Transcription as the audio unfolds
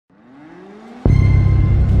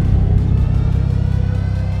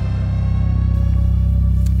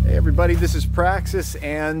everybody, this is Praxis,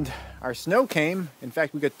 and our snow came. In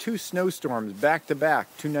fact, we got 2 snowstorms back to back,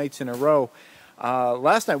 2 nights in a row.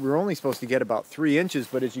 Last night we were only supposed to get about 3 inches,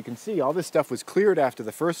 but as you can see, all this stuff was cleared after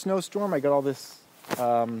the first snowstorm. I got all this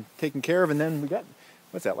taken care of, and then we got,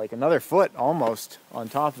 what's that, like another foot almost on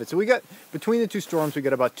top of it. So we got, between the 2 storms, we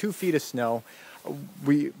got about 2 feet of snow.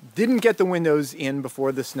 We didn't get the windows in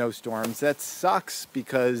before the snowstorms. That sucks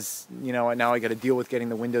because, you know, now I got to deal with getting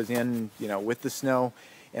the windows in, you know, with the snow.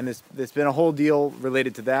 And there's been a whole deal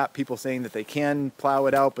related to that. People saying that they can plow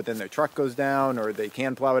it out, but then their truck goes down, or they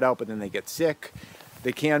can plow it out, but then they get sick.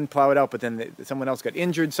 They can plow it out, but then someone else got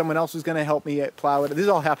injured. Someone else was going to help me plow it. This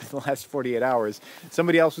all happened in the last 48 hours.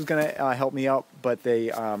 Somebody else was going to help me out, but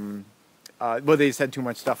they they just had too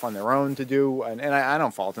much stuff on their own to do, and I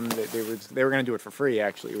don't fault them. They were going to do it for free.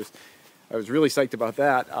 Actually, I was really psyched about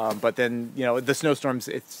that. But then, you know, the snowstorms,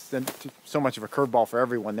 it's so much of a curveball for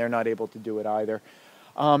everyone. They're not able to do it either.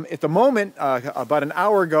 At the moment, about an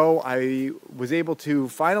hour ago, I was able to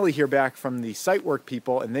finally hear back from the site work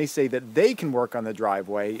people, and they say that they can work on the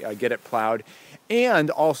driveway, get it plowed, and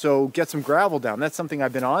also get some gravel down. That's something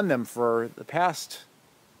I've been on them for the past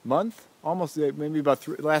month, almost maybe about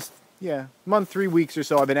month, 3 weeks or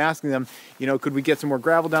so. I've been asking them, you know, could we get some more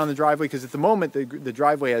gravel down the driveway? Because at the moment, the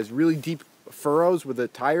driveway has really deep furrows where the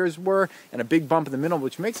tires were, and a big bump in the middle,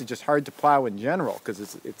 which makes it just hard to plow in general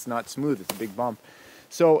because it's not smooth. It's a big bump.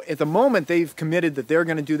 So at the moment, they've committed that they're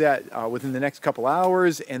going to do that within the next couple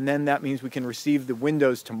hours, and then that means we can receive the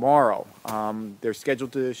windows tomorrow. They're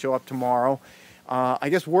scheduled to show up tomorrow. I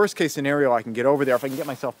guess worst case scenario, I can get over there if I can get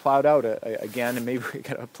myself plowed out again, and maybe we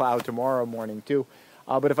got to plow tomorrow morning too.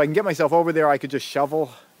 But if I can get myself over there, I could just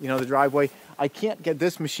shovel, you know, the driveway. I can't get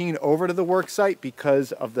this machine over to the work site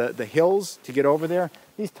because of the hills to get over there.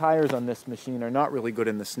 These tires on this machine are not really good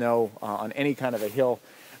in the snow on any kind of a hill.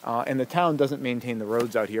 And the town doesn't maintain the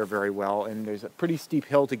roads out here very well, and there's a pretty steep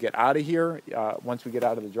hill to get out of here once we get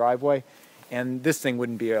out of the driveway. And this thing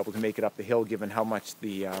wouldn't be able to make it up the hill given how much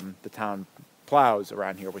the town plows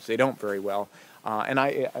around here, which they don't very well. And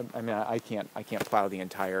I mean, I can't plow the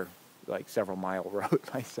entire, like, several-mile road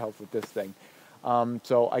myself with this thing.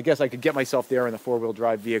 So I guess I could get myself there in the 4-wheel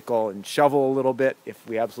drive vehicle and shovel a little bit if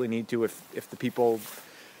we absolutely need to. If the people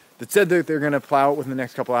that said that they're going to plow it within the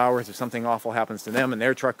next couple hours, if something awful happens to them and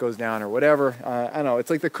their truck goes down or whatever, I don't know.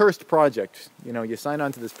 It's like the cursed project. You know, you sign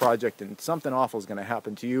on to this project and something awful is going to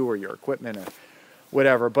happen to you or your equipment or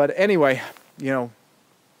whatever. But anyway, you know,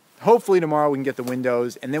 hopefully tomorrow we can get the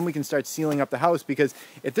windows, and then we can start sealing up the house, because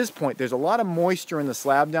at this point there's a lot of moisture in the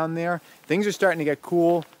slab down there. Things are starting to get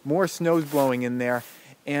cool, more snow's blowing in there,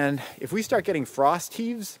 and if we start getting frost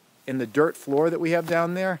heaves in the dirt floor that we have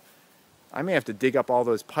down there, I may have to dig up all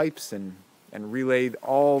those pipes and relay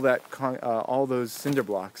all those cinder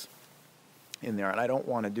blocks in there, and I don't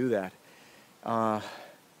want to do that. And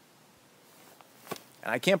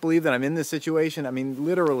I can't believe that I'm in this situation. I mean,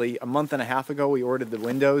 literally a month and a half ago, we ordered the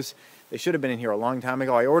windows. They should have been in here a long time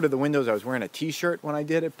ago. I ordered the windows. I was wearing a t-shirt when I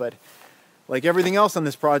did it, but like everything else on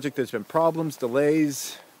this project, there's been problems,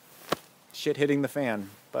 delays, shit hitting the fan,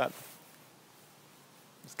 but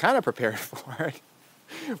I was kind of prepared for it.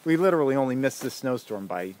 We literally only missed this snowstorm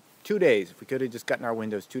by 2 days. If we could have just gotten our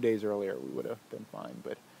windows 2 days earlier, we would have been fine,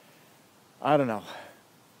 but I don't know.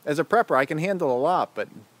 As a prepper, I can handle a lot, but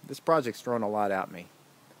this project's thrown a lot at me.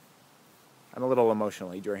 I'm a little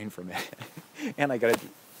emotionally drained from it. And I gotta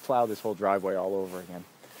plow this whole driveway all over again.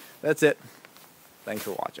 That's it. Thanks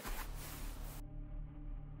for watching.